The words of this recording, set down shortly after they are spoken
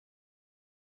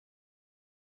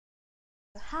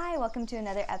Hi, welcome to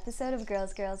another episode of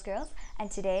Girls, Girls, Girls,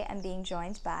 and today I'm being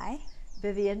joined by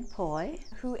Vivienne Poy,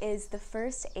 who is the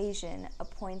first Asian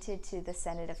appointed to the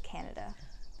Senate of Canada.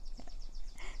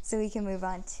 So we can move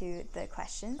on to the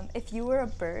question. If you were a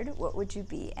bird, what would you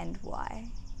be and why?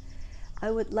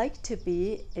 I would like to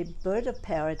be a bird of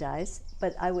paradise,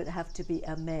 but I would have to be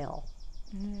a male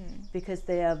because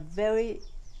they are very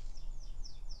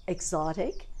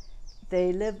exotic.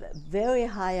 They live very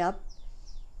high up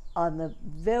on the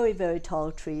very, very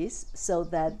tall trees so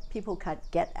that people can't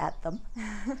get at them.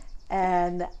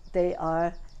 And they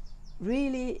are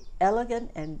really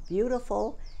elegant and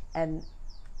beautiful and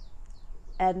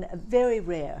very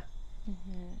rare.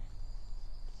 Mm-hmm.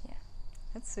 Yeah,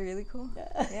 that's really cool.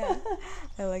 Yeah,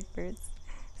 I like birds.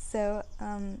 So,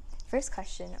 first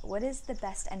question, what is the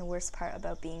best and worst part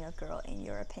about being a girl in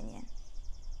your opinion?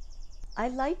 I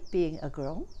like being a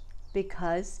girl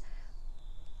because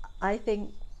I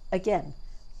think, again,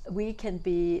 we can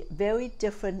be very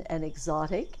different and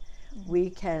exotic. Mm-hmm. We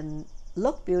can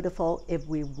look beautiful if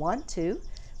we want to,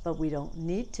 but we don't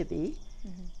need to be.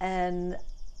 Mm-hmm. And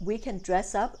we can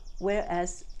dress up,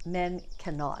 whereas men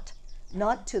cannot,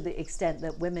 not to the extent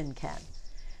that women can.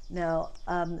 Now,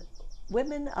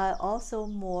 women are also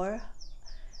more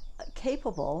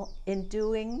capable in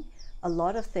doing a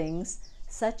lot of things,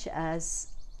 such as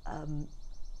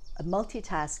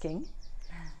multitasking.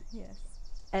 Yes.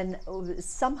 And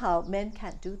somehow men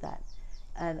can't do that.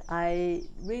 And I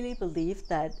really believe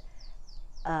that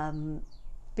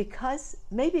because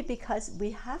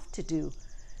we have to do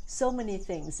so many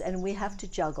things and we have to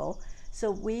juggle,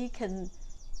 so we can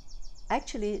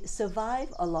actually survive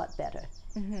a lot better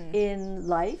in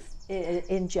life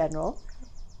in general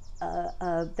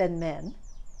than men.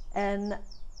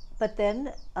 But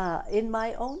then in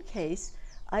my own case,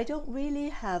 I don't really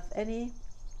have any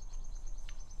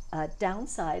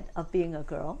downside of being a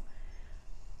girl.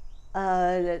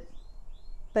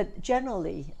 But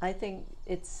generally, I think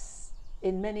it's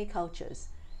in many cultures,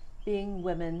 being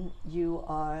women, you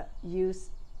are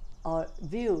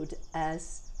viewed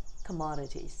as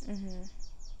commodities. Mm-hmm.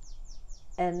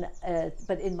 And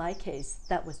but in my case,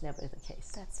 that was never the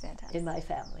case. That's fantastic. In my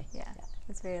family. Yeah,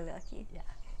 that's very lucky. Yeah.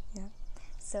 Yeah.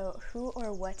 So, who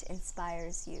or what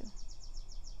inspires you?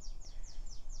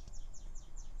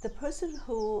 The person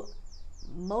who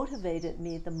motivated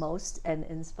me the most and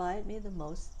inspired me the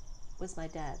most was my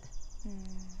dad,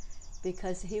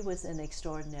 because he was an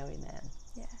extraordinary man.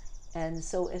 Yeah. And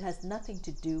so it has nothing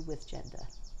to do with gender.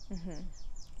 Mm-hmm.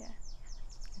 Yeah,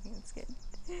 I think that's good.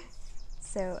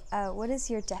 So, what is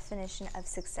your definition of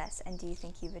success, and do you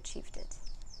think you've achieved it?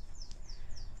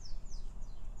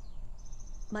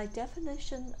 My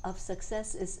definition of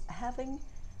success is having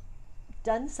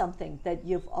done something that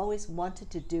you've always wanted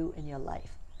to do in your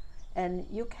life. And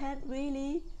you can't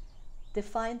really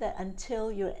define that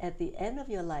until you're at the end of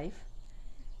your life.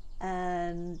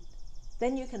 And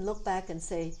then you can look back and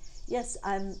say, yes,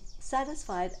 I'm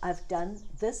satisfied, I've done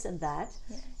this and that.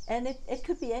 Yeah. And it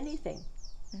could be anything.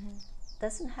 Mm-hmm.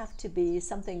 Doesn't have to be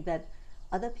something that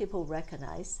other people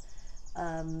recognize.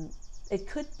 It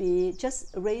could be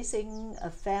just raising a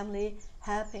family,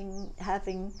 having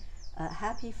a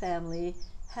happy family,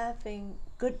 having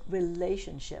good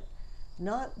relationship,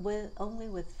 not only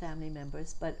with family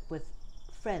members, but with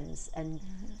friends and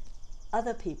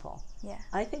other people. Yeah.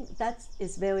 I think that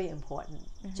is very important.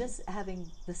 Just having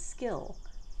the skill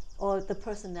or the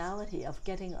personality of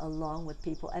getting along with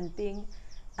people and being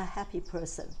a happy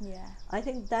person. Yeah. I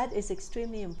think that is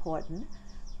extremely important.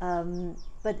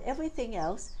 But everything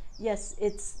else, yes,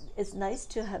 it's nice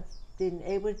to have been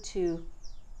able to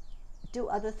do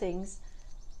other things.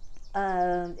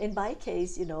 In my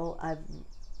case, I've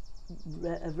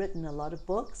written a lot of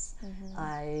books.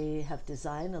 I have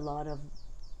designed a lot of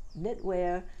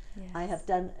knitwear. Yes. I have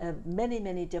done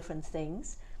many different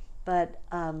things. But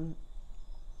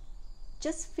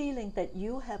just feeling that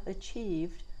you have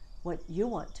achieved what you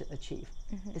want to achieve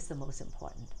is the most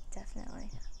important. Definitely.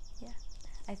 Yeah.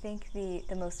 I think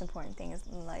the most important thing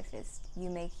in life is you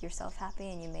make yourself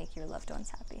happy and you make your loved ones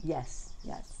happy. Yes.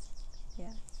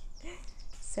 Yeah.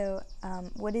 So,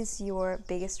 what is your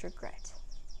biggest regret?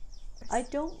 I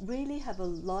don't really have a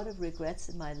lot of regrets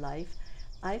in my life.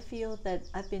 I feel that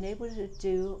I've been able to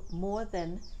do more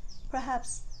than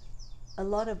perhaps a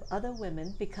lot of other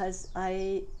women because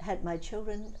I had my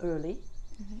children early.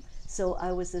 So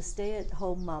I was a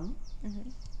stay-at-home mom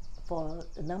for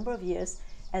a number of years,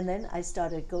 and then I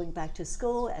started going back to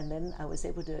school, and then I was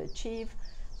able to achieve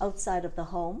outside of the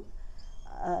home.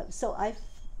 So I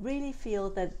really feel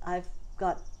that I've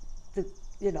got the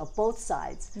both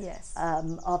sides. Yes.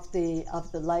 Of the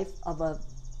life of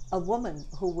a a woman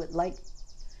who would like,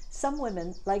 some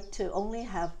women like to only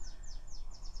have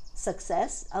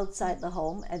success outside the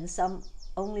home, and some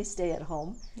only stay at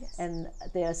home, yes. and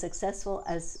they are successful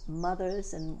as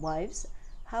mothers and wives.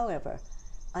 However,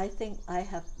 I think I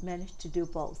have managed to do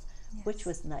both, yes. which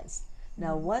was nice.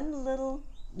 Now, one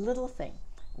little thing,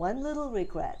 one little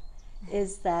regret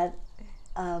is that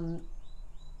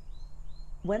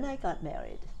when I got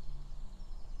married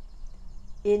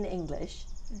in English,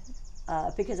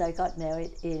 because I got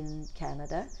married in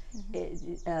Canada,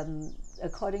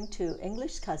 according to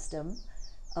English custom,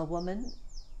 a woman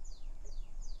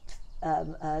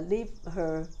leave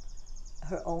her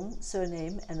own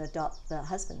surname and adopt the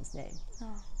husband's name.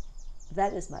 Oh.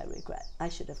 That is my regret. I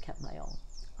should have kept my own.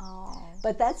 Oh.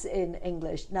 But that's in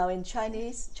English. Now in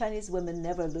Chinese women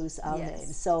never lose our yes.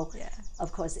 names. So yeah.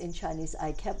 of course in Chinese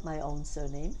I kept my own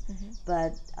surname.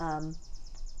 But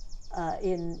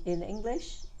in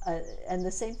English, and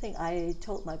the same thing I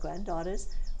told my granddaughters,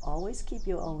 always keep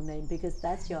your own name because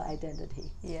that's your identity.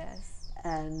 Yes.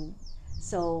 And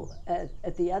so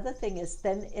the other thing is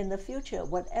then in the future,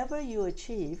 whatever you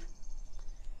achieve,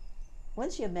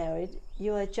 once you're married,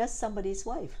 you are just somebody's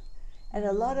wife. And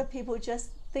a lot of people just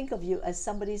think of you as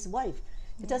somebody's wife.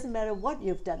 It doesn't matter what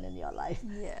you've done in your life.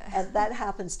 Yeah. And that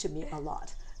happens to me a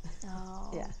lot.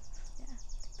 Oh. Yeah. Yeah.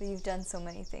 But you've done so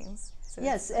many things. So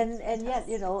yes, and yet,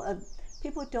 you know,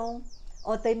 people don't,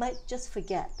 or they might just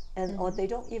forget, and or they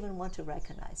don't even want to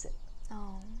recognize it.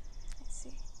 Oh, I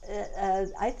see.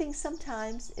 I think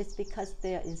sometimes it's because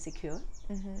they are insecure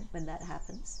when that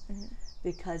happens,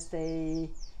 because they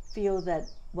feel that,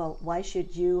 well, why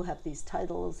should you have these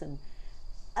titles? And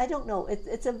I don't know,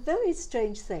 it's a very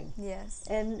strange thing. Yes.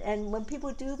 And when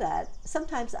people do that,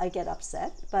 sometimes I get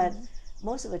upset, but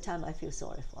most of the time I feel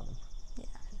sorry for them. Yeah,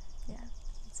 yeah,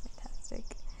 that's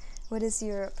fantastic. What is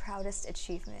your proudest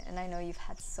achievement? And I know you've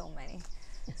had so many,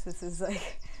 so this is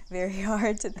like very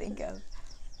hard to think of,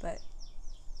 but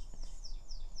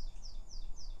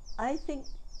I think,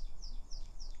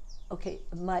 okay,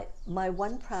 my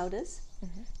one proudest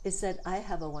is that I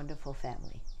have a wonderful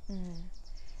family.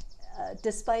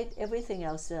 Despite everything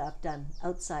else that I've done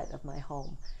outside of my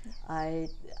home, I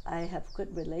have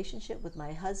good relationship with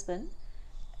my husband,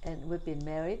 and we've been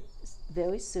married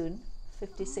very soon,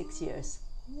 56 years.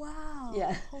 Wow.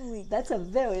 Yeah. Holy. That's a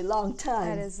very long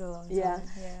time. That is a long time. Yeah.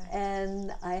 Yeah.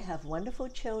 And I have wonderful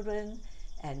children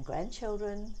and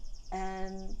grandchildren,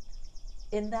 and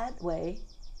in that way,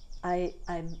 I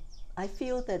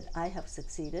feel that I have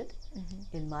succeeded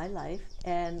in my life,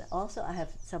 and also I have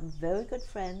some very good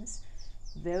friends,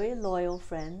 very loyal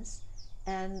friends,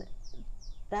 and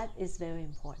that is very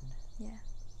important. Yeah,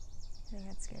 I think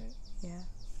that's great. Yeah.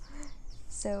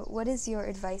 So what is your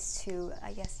advice to,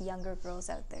 I guess, younger girls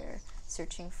out there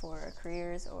searching for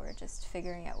careers or just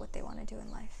figuring out what they want to do in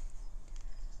life?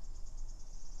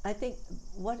 I think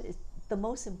what is the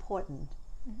most important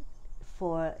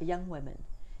for young women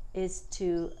is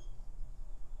to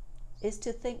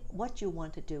think what you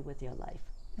want to do with your life.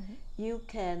 You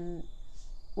can,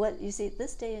 well, you see,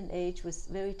 this day and age was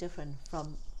very different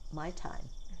from my time.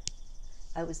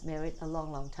 I was married a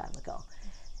long, long time ago.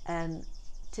 And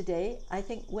today, I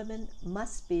think women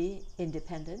must be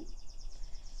independent,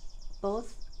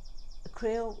 both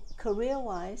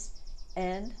career-wise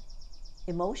and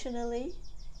emotionally,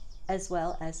 as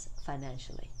well as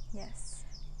financially. Yes.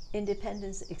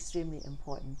 Independence is extremely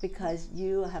important because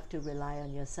you have to rely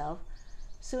on yourself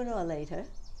sooner or later,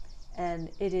 and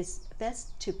it is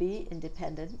best to be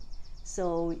independent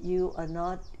so you are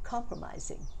not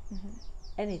compromising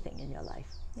anything in your life.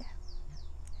 Yeah,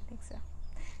 I think so.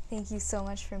 Thank you so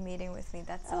much for meeting with me.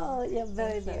 That's all. Oh, you're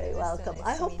very, very welcome.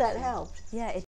 I hope that helped. Yeah, it